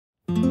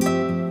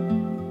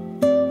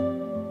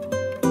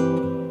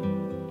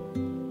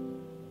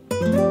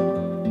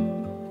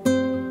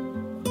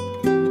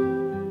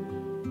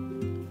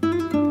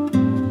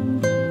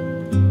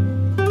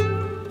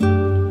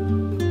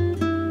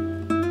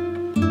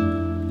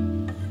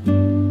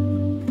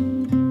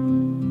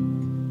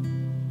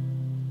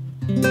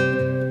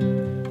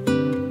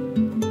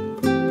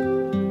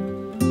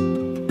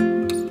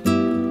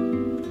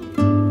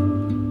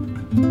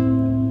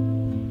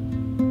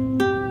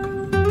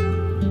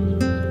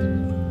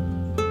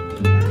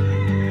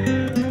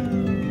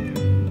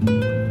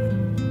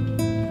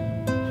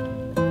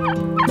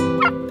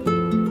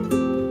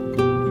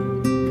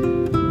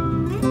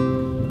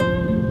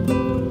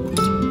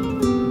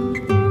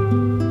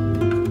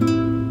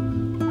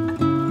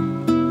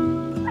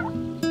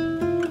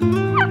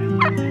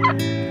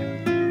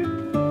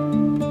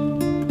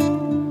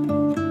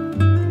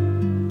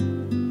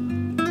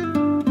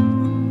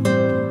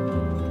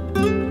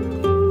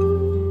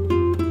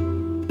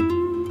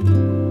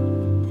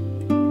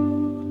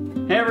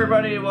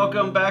everybody,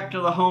 welcome back to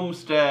the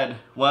homestead.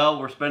 Well,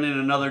 we're spending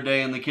another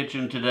day in the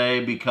kitchen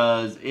today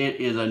because it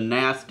is a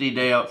nasty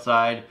day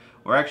outside.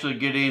 We're actually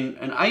getting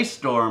an ice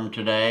storm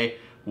today,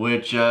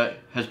 which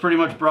has pretty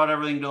much brought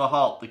everything to a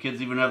halt. The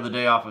kids even have the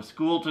day off of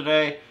school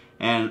today,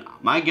 and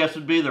my guess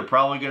would be they're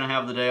probably going to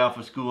have the day off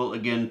of school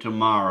again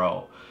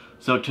tomorrow.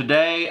 So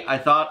today I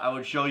thought I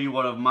would show you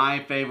one of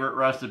my favorite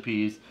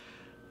recipes.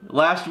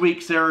 Last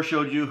week Sarah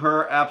showed you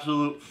her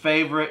absolute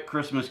favorite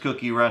Christmas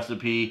cookie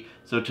recipe.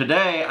 So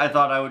today I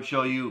thought I would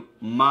show you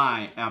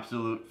my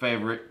absolute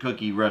favorite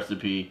cookie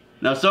recipe.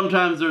 Now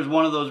sometimes there's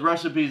one of those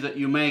recipes that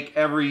you make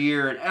every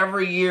year, and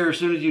every year as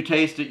soon as you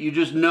taste it you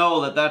just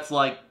know that that's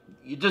like,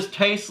 it just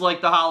tastes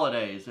like the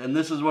holidays. And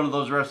this is one of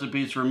those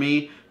recipes for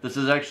me. This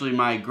is actually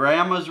my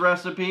grandma's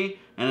recipe,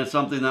 and it's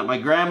something that my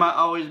grandma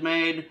always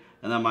made,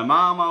 and then my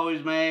mom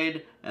always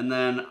made, and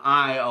then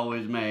I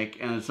always make.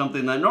 And it's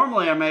something that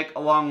normally I make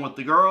along with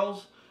the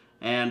girls.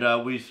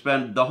 And we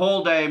spend the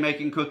whole day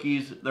making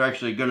cookies. They're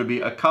actually going to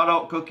be a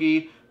cutout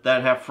cookie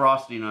that have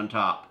frosting on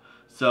top.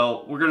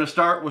 So we're going to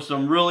start with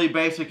some really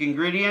basic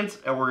ingredients,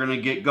 and we're going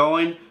to get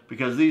going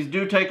because these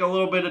do take a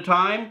little bit of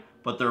time,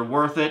 but they're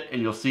worth it,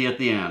 and you'll see at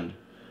the end.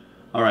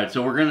 Alright,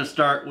 so we're going to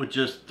start with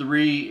just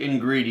 3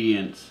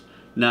 ingredients.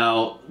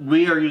 Now,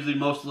 we are using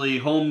mostly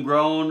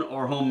homegrown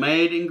or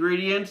homemade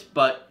ingredients,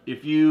 but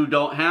if you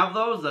don't have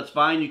those, that's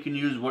fine. You can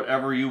use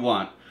whatever you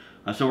want.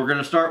 So we're going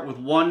to start with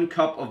 1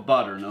 cup of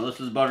butter. Now, this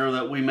is butter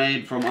that we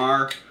made from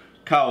our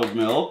cow's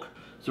milk.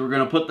 So we're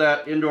going to put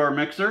that into our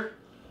mixer.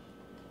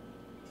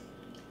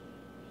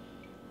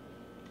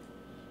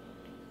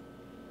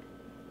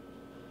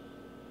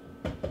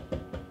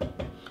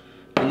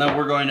 And then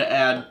we're going to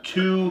add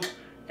 2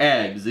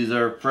 eggs. These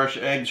are fresh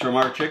eggs from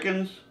our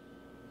chickens.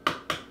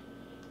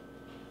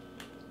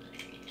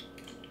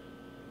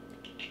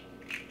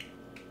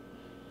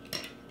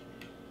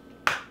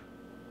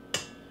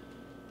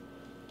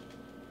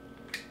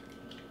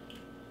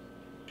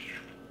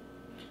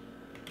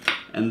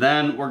 And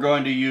then we're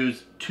going to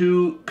use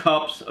 2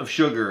 cups of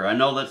sugar. I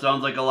know that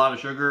sounds like a lot of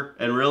sugar,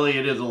 and really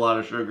it is a lot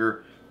of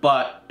sugar,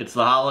 but it's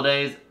the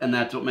holidays, and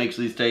that's what makes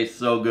these taste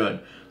so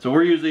good. So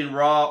we're using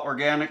raw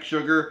organic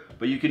sugar,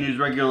 but you can use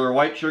regular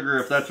white sugar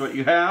if that's what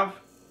you have.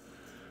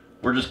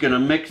 We're just going to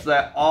mix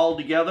that all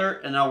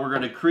together, and now we're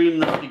going to cream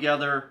this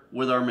together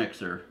with our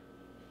mixer.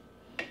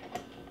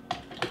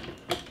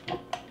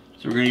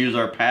 So we're going to use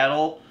our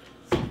paddle,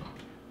 and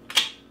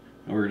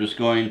we're just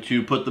going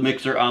to put the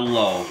mixer on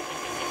low.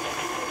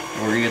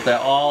 We're going to get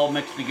that all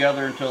mixed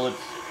together until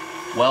it's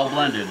well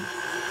blended.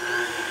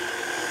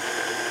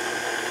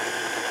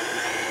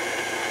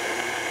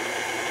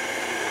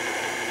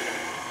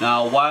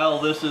 Now while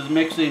this is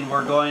mixing,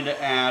 we're going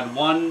to add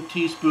 1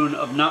 teaspoon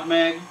of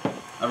nutmeg.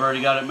 I've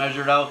already got it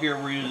measured out here.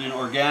 We're using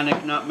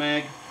organic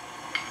nutmeg.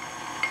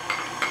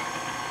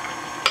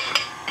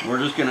 We're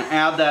just going to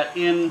add that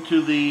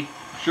into the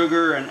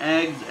sugar and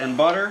eggs and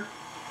butter.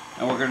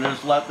 And we're going to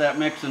just let that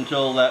mix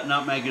until that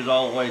nutmeg is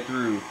all the way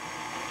through.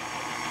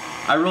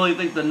 I really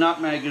think the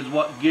nutmeg is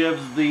what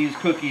gives these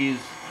cookies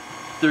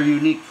their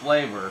unique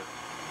flavor.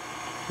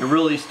 It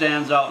really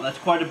stands out, and that's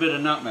quite a bit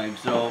of nutmeg.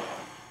 So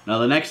now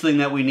the next thing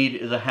that we need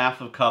is a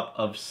 1/2 cup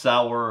of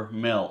sour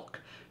milk.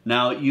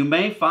 Now you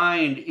may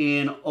find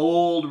in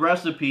old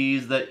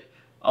recipes that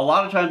a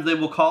lot of times they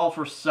will call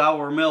for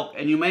sour milk,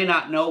 and you may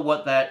not know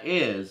what that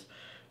is.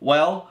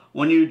 Well,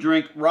 when you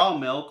drink raw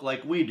milk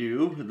like we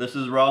do, this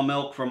is raw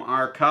milk from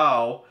our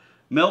cow,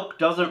 milk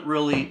doesn't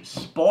really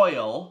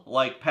spoil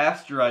like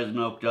pasteurized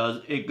milk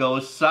does. It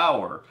goes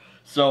sour.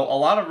 So a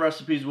lot of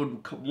recipes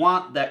would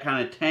want that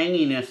kind of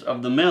tanginess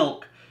of the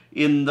milk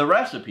in the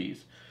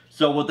recipes.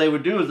 So what they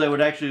would do is they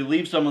would actually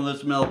leave some of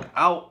this milk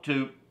out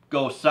to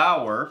go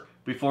sour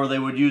before they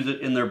would use it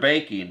in their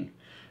baking.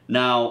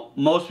 Now,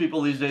 most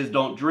people these days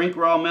don't drink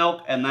raw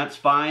milk, and that's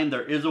fine.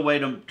 There is a way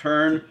to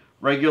turn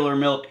regular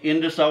milk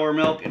into sour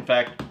milk. In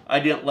fact,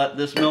 I didn't let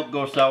this milk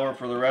go sour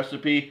for the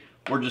recipe.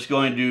 We're just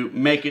going to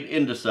make it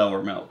into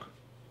sour milk.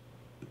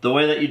 The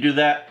way that you do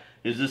that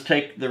is just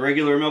take the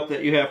regular milk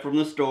that you have from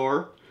the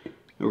store.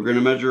 We're going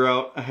to measure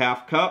out a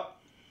 1/2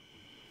 cup.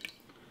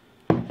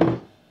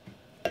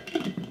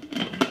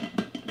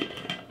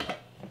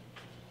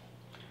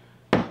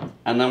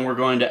 And then we're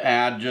going to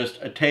add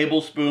just a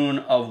tablespoon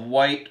of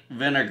white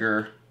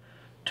vinegar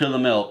to the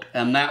milk.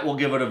 And that will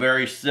give it a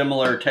very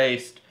similar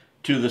taste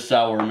to the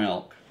sour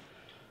milk.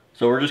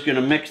 So we're just going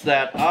to mix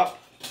that up.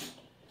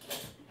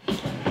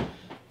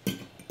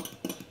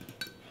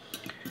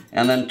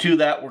 And then to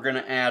that, we're going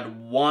to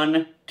add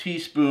 1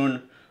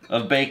 teaspoon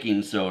of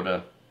baking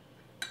soda.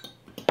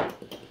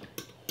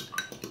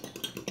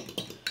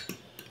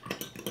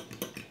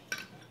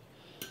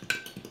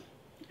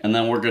 And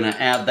then we're going to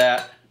add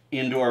that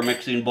into our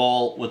mixing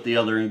bowl with the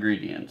other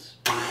ingredients.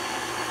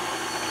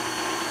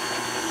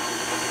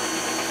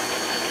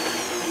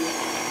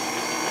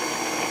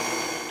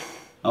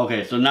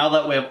 Okay, so now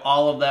that we have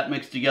all of that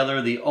mixed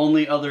together, the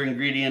only other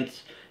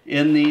ingredients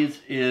in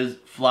these is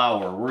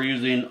flour. We're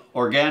using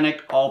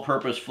organic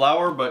all-purpose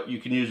flour, but you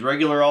can use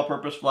regular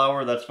all-purpose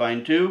flour, that's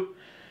fine too.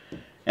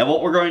 And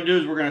what we're going to do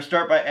is we're going to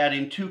start by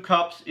adding 2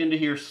 cups into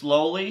here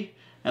slowly.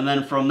 And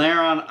then from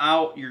there on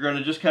out, you're going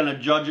to just kind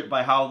of judge it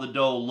by how the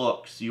dough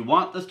looks. You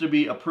want this to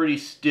be a pretty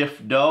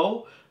stiff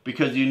dough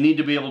because you need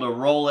to be able to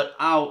roll it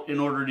out in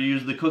order to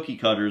use the cookie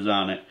cutters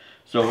on it.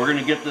 So we're going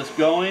to get this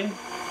going.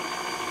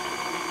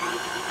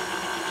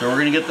 So we're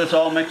going to get this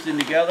all mixing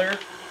together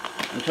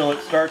until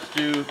it starts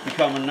to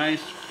become a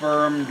nice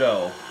firm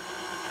dough.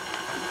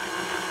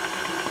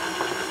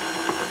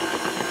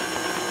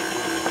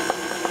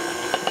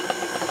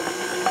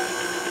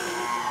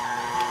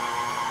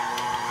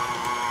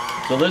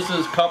 So this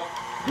is cup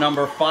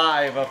number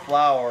 5 of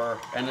flour,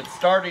 and it's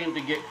starting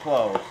to get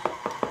close.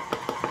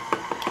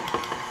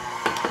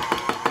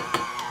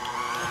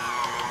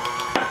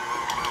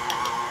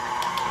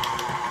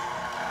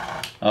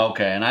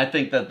 Okay, and I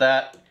think that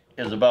that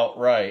is about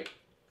right.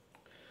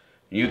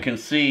 You can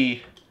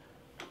see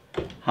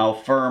how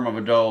firm of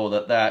a dough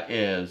that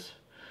is.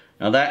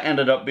 Now that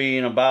ended up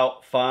being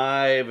about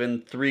 5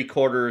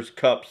 3/4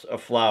 cups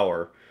of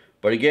flour.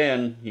 But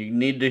again, you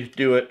need to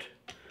do it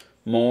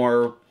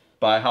more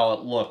by how it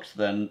looks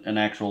than an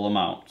actual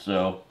amount.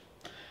 So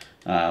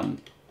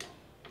I've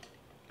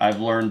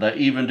learned that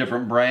even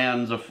different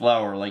brands of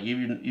flour, like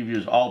even you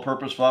use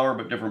all-purpose flour,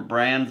 but different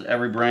brands,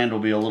 every brand will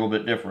be a little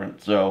bit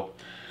different. So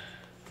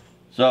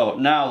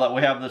now that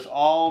we have this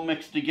all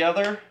mixed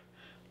together,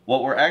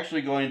 what we're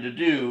actually going to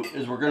do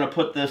is we're going to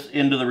put this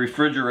into the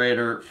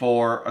refrigerator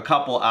for a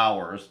couple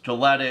hours to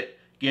let it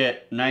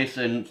get nice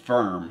and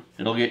firm.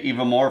 It'll get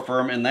even more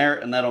firm in there,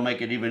 and that'll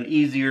make it even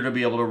easier to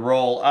be able to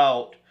roll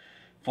out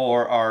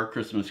for our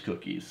Christmas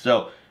cookies.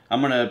 So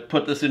I'm going to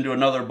put this into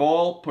another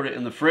bowl, put it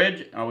in the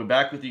fridge, and I'll be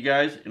back with you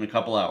guys in a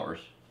couple hours.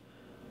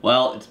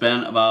 Well, it's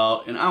been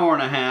about an hour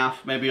and a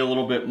half, maybe a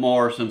little bit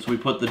more, since we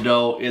put the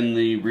dough in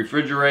the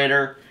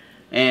refrigerator,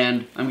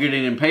 and I'm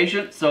getting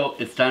impatient, so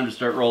it's time to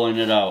start rolling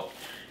it out.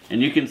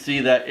 And you can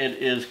see that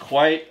it is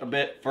quite a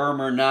bit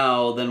firmer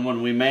now than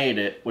when we made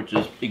it, which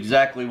is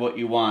exactly what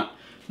you want.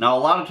 Now, a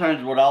lot of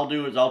times what I'll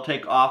do is I'll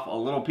take off a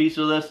little piece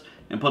of this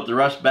and put the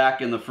rest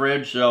back in the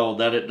fridge so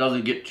that it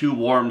doesn't get too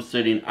warm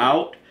sitting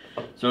out.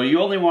 So you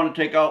only want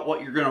to take out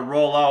what you're going to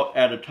roll out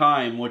at a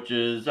time, which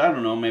is, I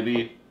don't know,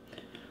 maybe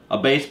a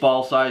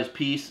baseball size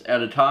piece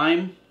at a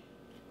time.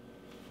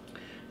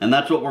 And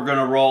that's what we're going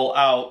to roll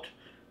out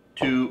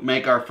to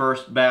make our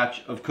first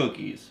batch of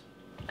cookies.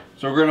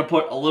 So we're going to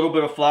put a little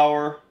bit of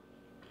flour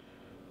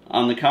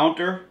on the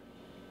counter.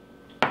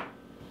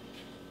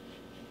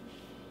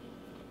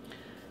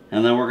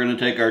 And then we're going to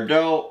take our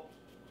dough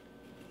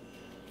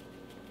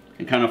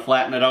and kind of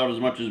flatten it out as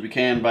much as we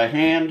can by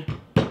hand.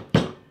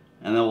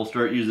 And then we'll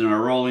start using our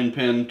rolling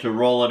pin to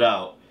roll it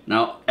out.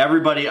 Now,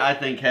 everybody, I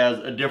think, has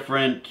a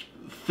different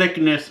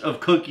thickness of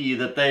cookie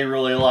that they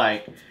really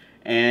like.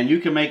 And you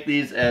can make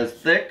these as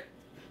thick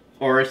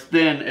or as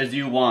thin as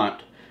you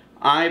want.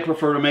 I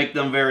prefer to make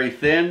them very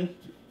thin.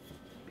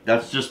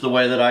 That's just the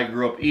way that I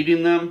grew up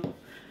eating them.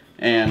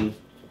 And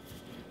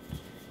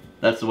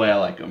that's the way I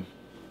like them.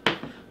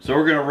 So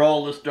we're going to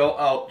roll this dough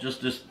out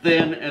just as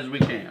thin as we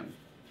can.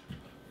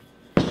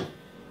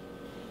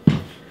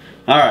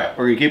 Alright,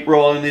 we're going to keep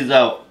rolling these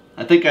out.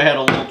 I think I had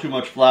a little too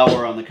much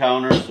flour on the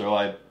counter, so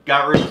I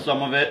got rid of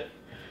some of it.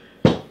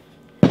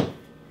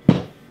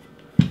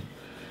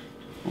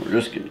 We're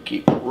just going to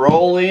keep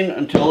rolling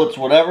until it's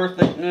whatever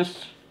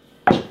thickness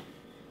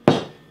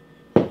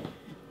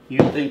you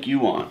think you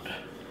want.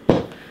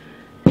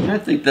 And I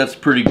think that's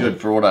pretty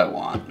good for what I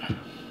want.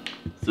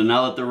 So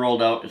now that they're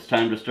rolled out, it's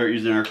time to start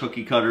using our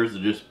cookie cutters to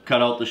just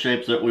cut out the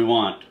shapes that we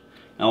want.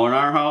 Now in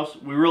our house,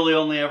 we really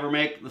only ever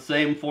make the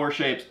same 4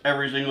 shapes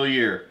every single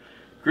year.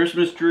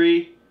 Christmas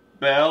tree,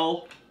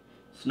 bell,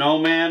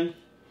 snowman,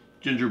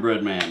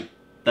 gingerbread man.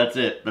 That's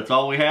it. That's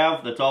all we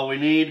have. That's all we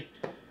need.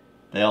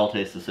 They all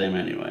taste the same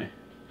anyway.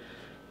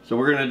 So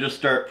we're going to just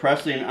start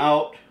pressing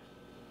out.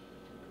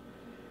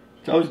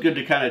 It's always good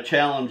to kind of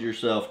challenge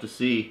yourself to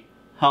see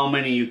how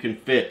many you can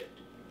fit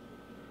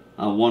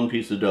on one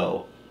piece of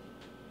dough.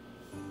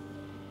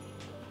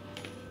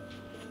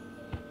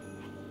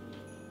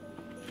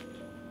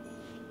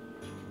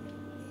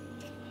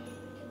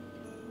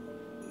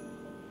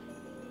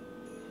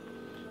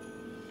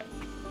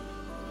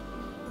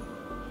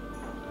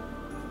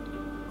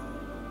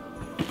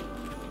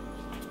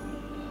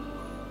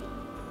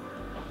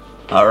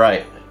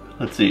 Alright,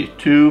 let's see,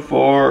 2,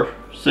 4,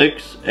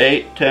 6,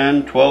 8,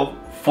 10, 12,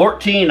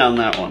 14 on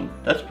that one.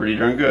 That's pretty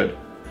darn good.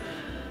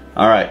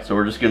 Alright, so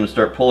we're just going to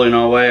start pulling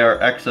away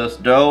our excess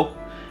dough.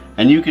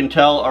 And you can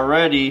tell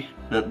already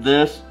that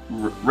this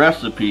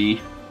recipe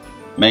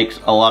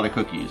makes a lot of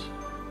cookies.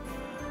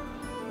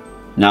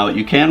 Now,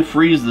 you can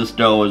freeze this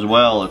dough as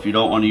well if you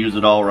don't want to use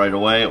it all right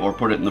away, or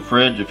put it in the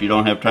fridge if you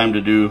don't have time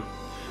to do,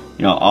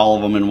 all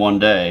of them in one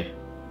day.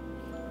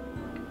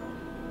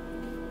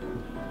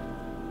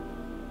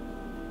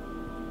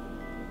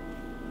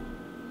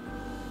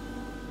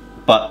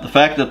 But the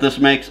fact that this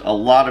makes a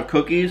lot of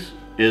cookies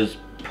is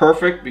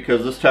perfect,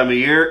 because this time of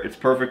year it's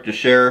perfect to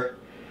share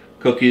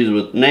cookies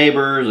with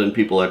neighbors and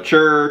people at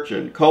church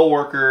and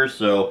co-workers.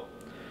 So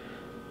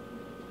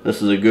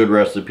this is a good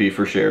recipe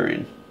for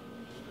sharing.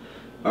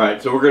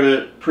 Alright, so we're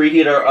going to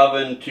preheat our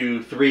oven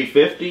to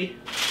 350.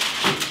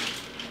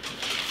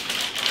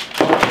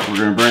 We're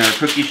going to bring our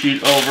cookie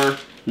sheet over.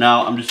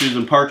 Now I'm just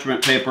using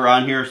parchment paper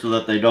on here so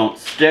that they don't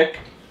stick.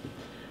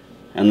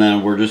 And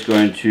then we're just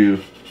going to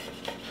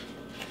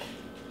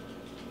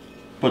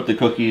put the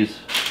cookies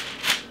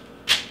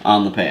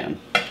on the pan.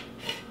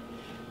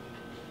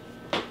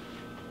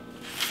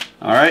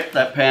 Alright,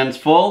 that pan's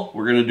full.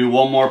 We're going to do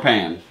one more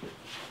pan.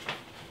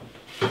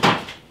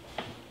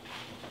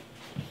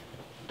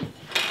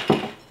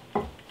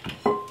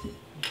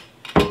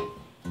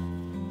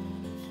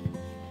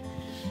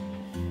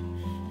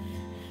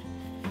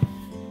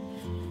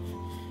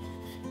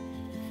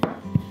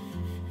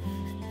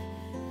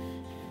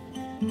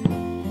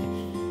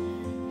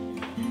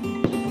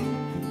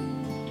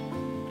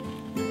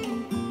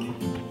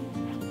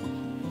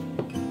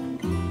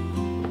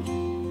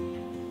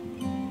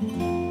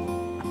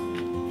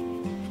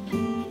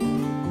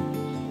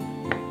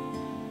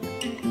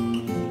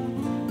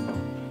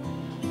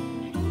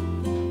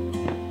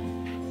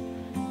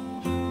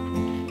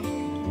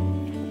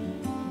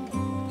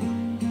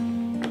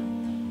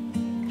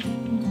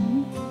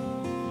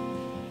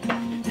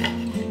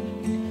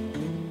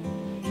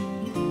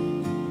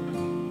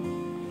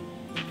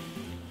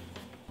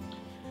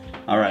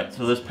 Alright,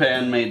 so this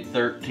pan made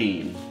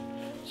 13.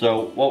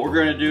 So what we're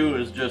going to do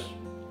is just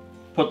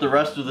put the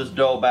rest of this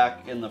dough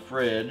back in the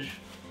fridge,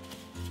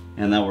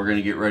 and then we're going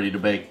to get ready to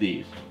bake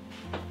these.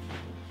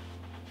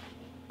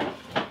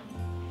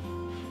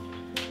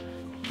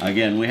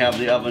 Again, we have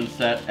the oven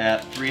set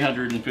at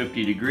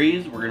 350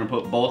 degrees. We're going to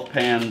put both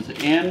pans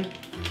in,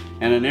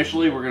 and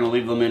initially we're going to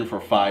leave them in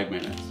for 5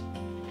 minutes.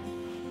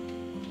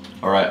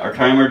 Alright, our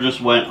timer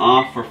just went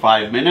off for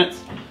 5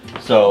 minutes.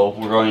 So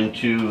we're going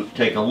to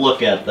take a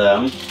look at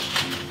them,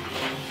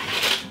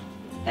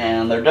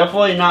 and they're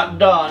definitely not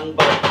done,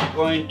 but we're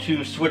going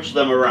to switch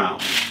them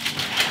around.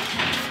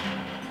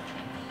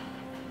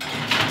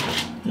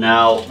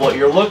 Now what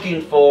you're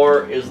looking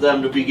for is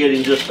them to be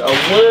getting just a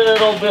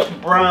little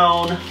bit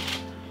brown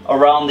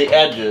around the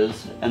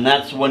edges, and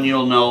that's when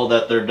you'll know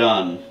that they're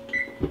done.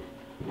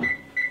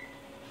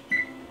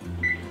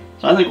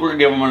 So I think we're going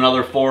to give them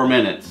another 4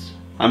 minutes.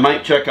 I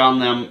might check on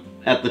them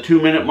at the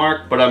 2-minute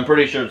mark, but I'm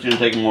pretty sure it's going to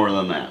take more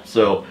than that.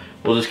 So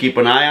we'll just keep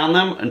an eye on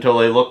them until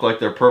they look like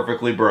they're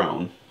perfectly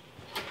brown.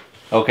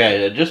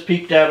 Okay, I just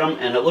peeked at them,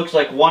 and it looks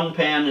like one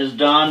pan is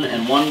done,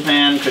 and one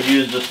pan could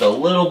use just a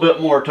little bit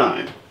more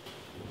time.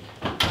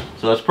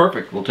 So that's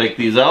perfect. We'll take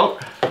these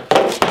out.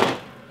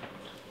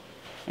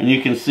 And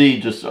you can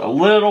see just a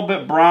little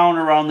bit brown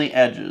around the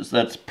edges.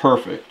 That's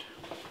perfect.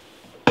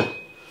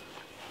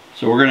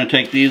 So we're going to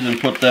take these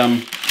and put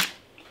them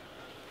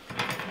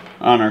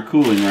on our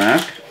cooling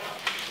rack.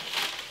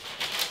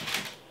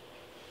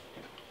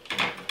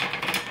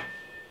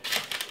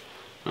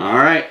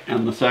 Alright,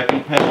 and the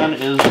second pan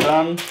is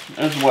done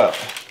as well.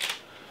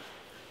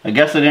 I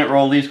guess I didn't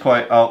roll these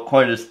quite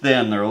as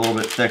thin. They're a little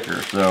bit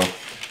thicker, so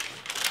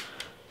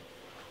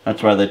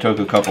that's why they took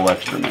a couple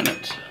extra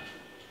minutes.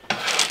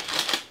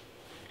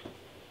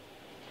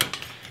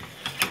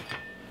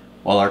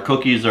 While our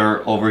cookies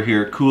are over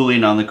here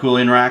cooling on the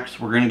cooling racks,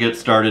 we're going to get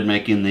started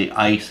making the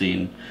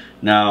icing.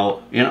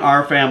 Now, in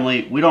our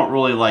family, we don't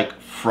really like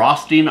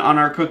frosting on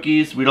our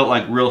cookies. We don't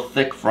like real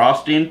thick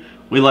frosting.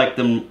 We like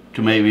them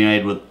to maybe be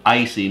made with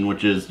icing,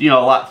 which is, you know,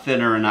 a lot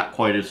thinner and not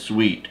quite as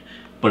sweet,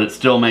 but it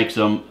still makes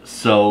them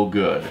so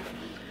good.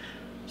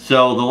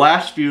 So the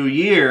last few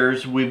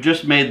years, we've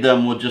just made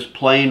them with just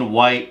plain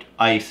white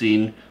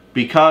icing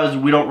because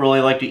we don't really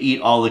like to eat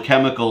all the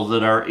chemicals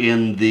that are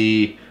in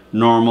the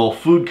normal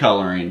food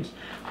colorings.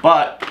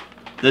 But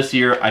this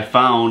year I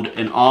found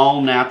an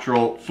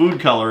all-natural food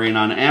coloring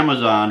on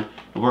Amazon,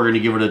 and we're going to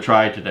give it a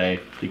try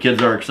today. The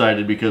kids are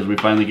excited because we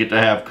finally get to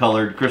have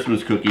colored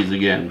Christmas cookies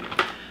again.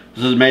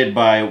 This is made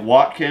by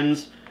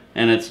Watkins,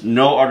 and it's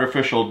no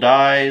artificial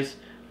dyes,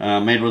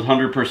 made with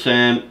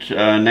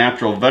 100%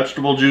 natural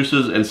vegetable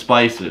juices and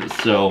spices.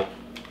 So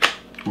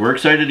we're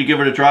excited to give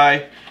it a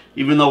try.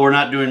 Even though we're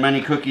not doing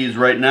many cookies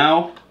right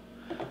now,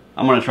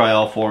 I'm going to try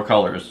all 4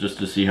 colors just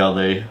to see how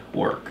they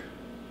work.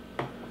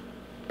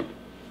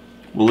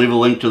 We'll leave a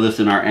link to this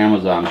in our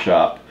Amazon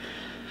shop.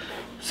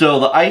 So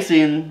the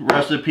icing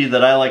recipe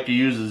that I like to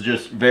use is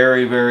just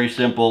very, very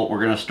simple.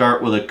 We're going to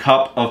start with a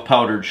cup of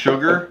powdered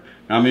sugar.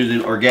 Now I'm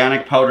using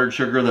organic powdered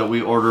sugar that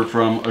we order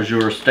from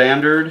Azure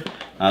Standard.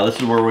 This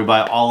is where we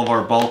buy all of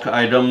our bulk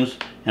items.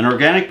 And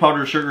organic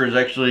powdered sugar is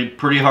actually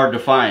pretty hard to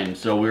find,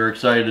 so we were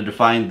excited to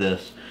find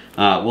this.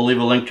 We'll leave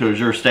a link to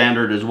Azure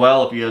Standard as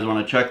well if you guys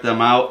want to check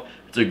them out.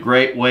 It's a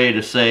great way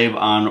to save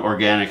on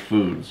organic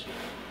foods.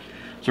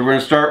 So we're going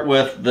to start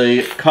with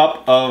the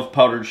cup of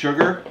powdered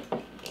sugar.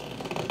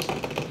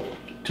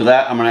 To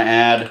that I'm going to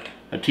add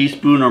a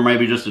teaspoon or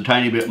maybe just a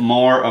tiny bit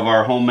more of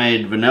our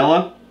homemade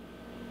vanilla.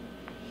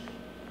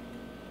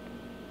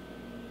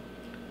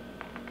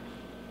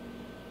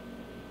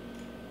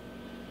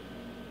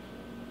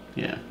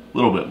 Yeah, a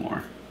little bit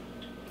more.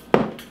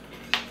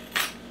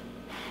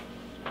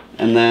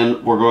 And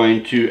then we're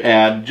going to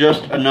add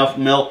just enough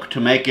milk to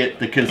make it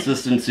the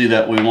consistency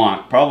that we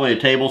want. Probably a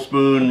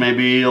tablespoon,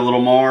 maybe a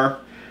little more.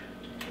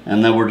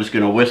 And then we're just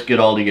going to whisk it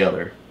all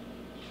together.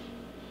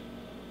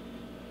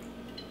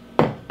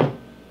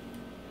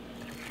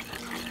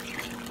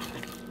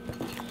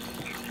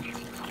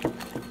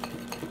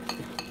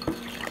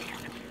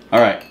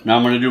 Alright, now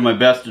I'm going to do my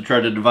best to try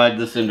to divide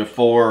this into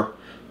 4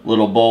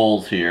 little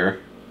bowls here.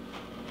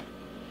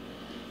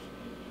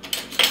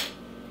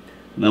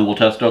 And then we'll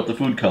test out the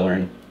food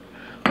coloring.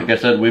 Like I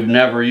said, we've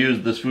never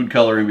used this food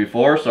coloring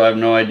before, so I have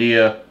no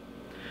idea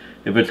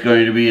if it's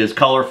going to be as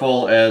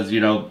colorful as,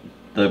 you know,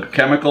 the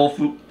chemical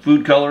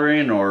food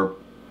coloring or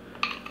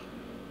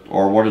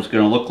what it's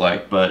going to look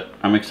like. But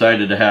I'm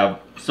excited to have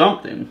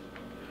something.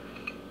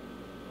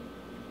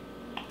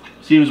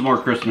 Seems more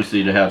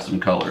Christmassy to have some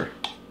color.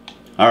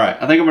 Alright,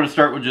 I think I'm going to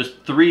start with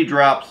just 3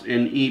 drops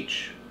in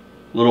each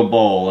little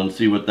bowl and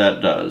see what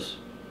that does.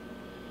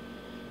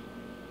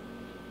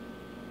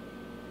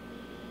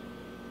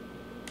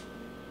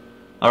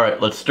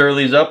 Alright, let's stir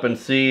these up and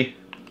see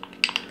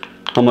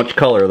how much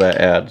color that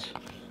adds.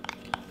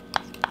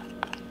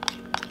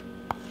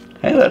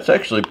 Hey, that's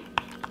actually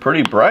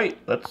pretty bright.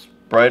 That's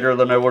brighter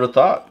than I would have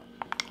thought.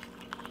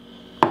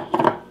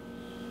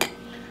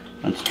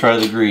 Let's try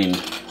the green.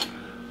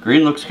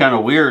 Green looks kind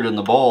of weird in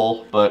the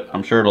bowl, but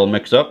I'm sure it'll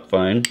mix up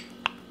fine.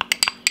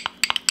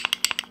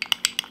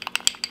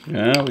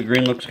 Yeah, the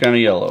green looks kind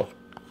of yellow.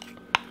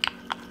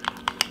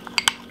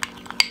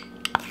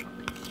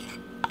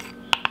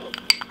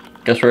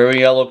 Guess we're having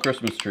yellow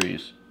Christmas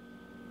trees.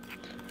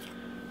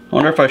 I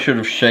wonder if I should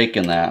have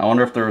shaken that. I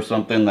wonder if there was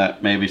something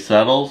that maybe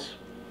settles.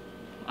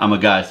 I'm a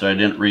guy, so I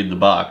didn't read the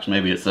box.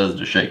 Maybe it says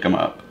to shake them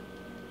up.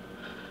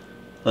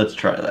 Let's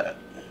try that.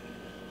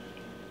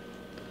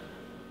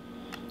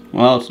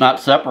 Well, it's not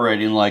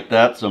separating like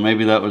that, so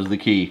maybe that was the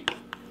key.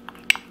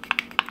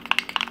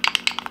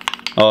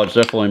 Oh, it's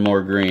definitely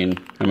more green.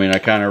 I mean, I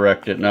kind of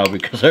wrecked it now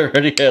because I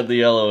already had the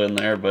yellow in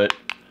there, but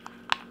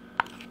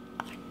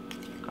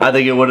I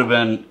think it would have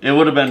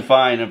been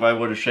fine if I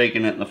would have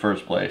shaken it in the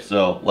first place.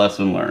 So,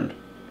 lesson learned.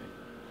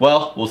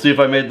 Well, we'll see if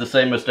I made the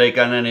same mistake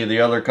on any of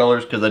the other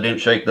colors because I didn't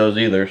shake those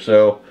either.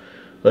 So,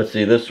 let's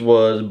see. This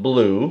was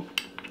blue.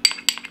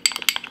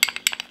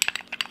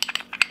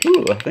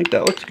 Ooh, I think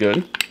that looks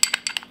good.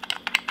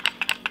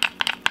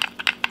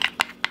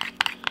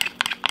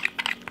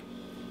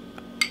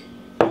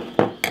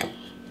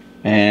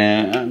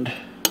 And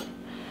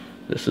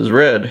this is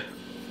red.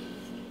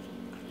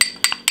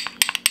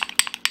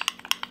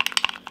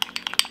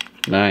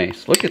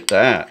 Nice. Look at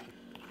that.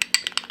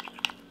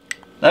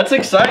 That's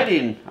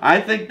exciting.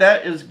 I think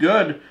that is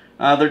good.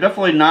 They're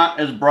definitely not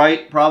as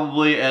bright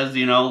probably as,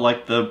 you know,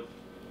 like the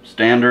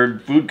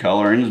standard food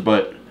colorings,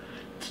 but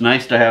it's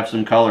nice to have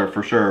some color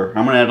for sure.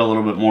 I'm going to add a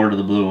little bit more to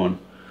the blue one.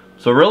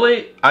 So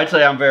really, I'd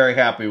say I'm very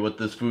happy with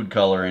this food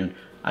coloring.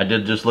 I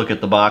did just look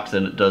at the box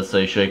and it does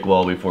say shake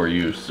well before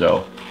use,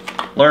 so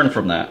learn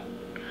from that.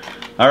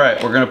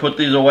 Alright, we're going to put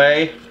these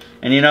away.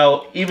 And you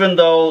know, even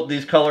though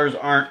these colors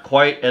aren't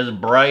quite as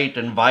bright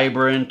and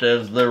vibrant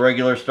as the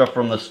regular stuff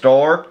from the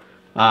store,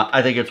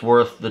 I think it's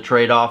worth the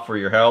trade-off for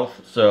your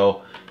health.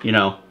 So, you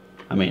know,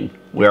 I mean,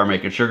 we are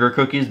making sugar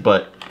cookies,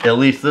 but at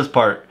least this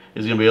part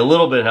is going to be a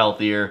little bit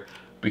healthier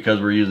because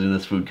we're using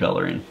this food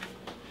coloring.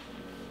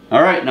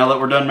 Alright, now that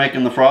we're done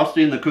making the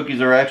frosting, the cookies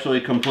are actually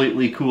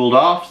completely cooled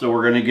off, so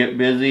we're going to get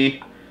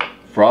busy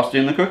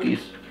frosting the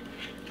cookies.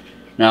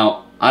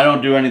 Now, I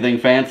don't do anything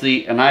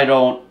fancy, and I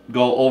don't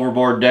go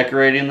overboard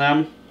decorating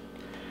them.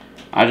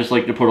 I just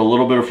like to put a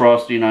little bit of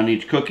frosting on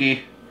each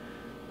cookie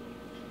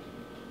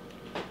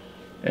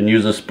and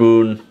use a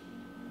spoon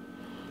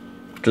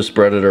to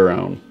spread it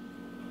around.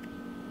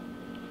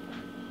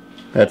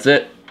 That's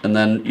it. And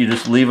then you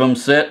just leave them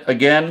sit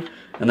again,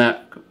 and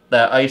that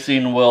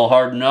icing will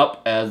harden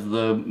up as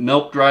the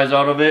milk dries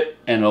out of it,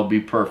 and it'll be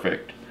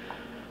perfect.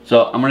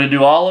 So I'm going to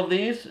do all of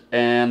these,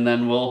 and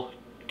then we'll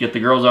get the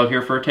girls out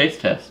here for a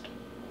taste test.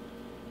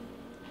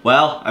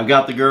 Well, I've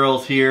got the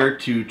girls here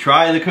to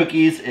try the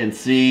cookies and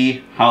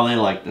see how they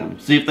like them.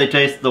 See if they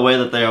taste the way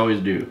that they always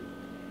do.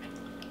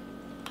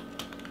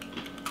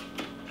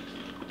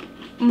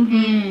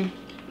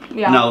 Mm-hmm.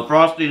 Yeah. Now, the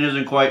frosting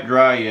isn't quite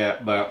dry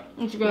yet, but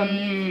it's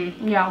good.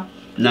 Yeah.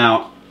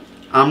 Now,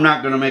 I'm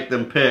not going to make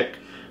them pick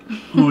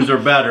whose are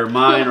better,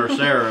 mine or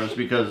Sarah's,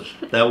 because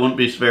that wouldn't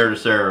be fair to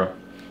Sarah.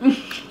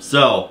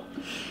 So,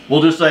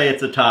 we'll just say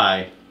it's a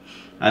tie.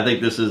 I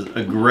think this is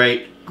a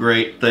great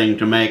thing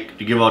to make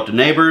to give out to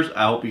neighbors.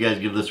 I hope you guys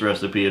give this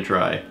recipe a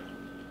try.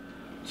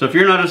 So if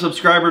you're not a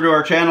subscriber to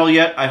our channel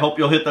yet, I hope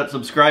you'll hit that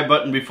subscribe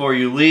button before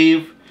you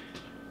leave.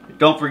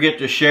 Don't forget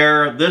to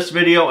share this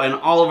video and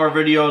all of our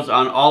videos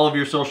on all of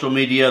your social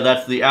media.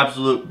 That's the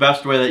absolute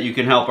best way that you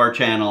can help our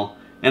channel.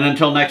 And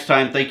until next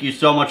time, thank you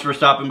so much for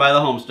stopping by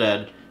the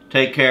homestead.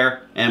 Take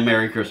care and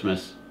Merry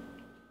Christmas.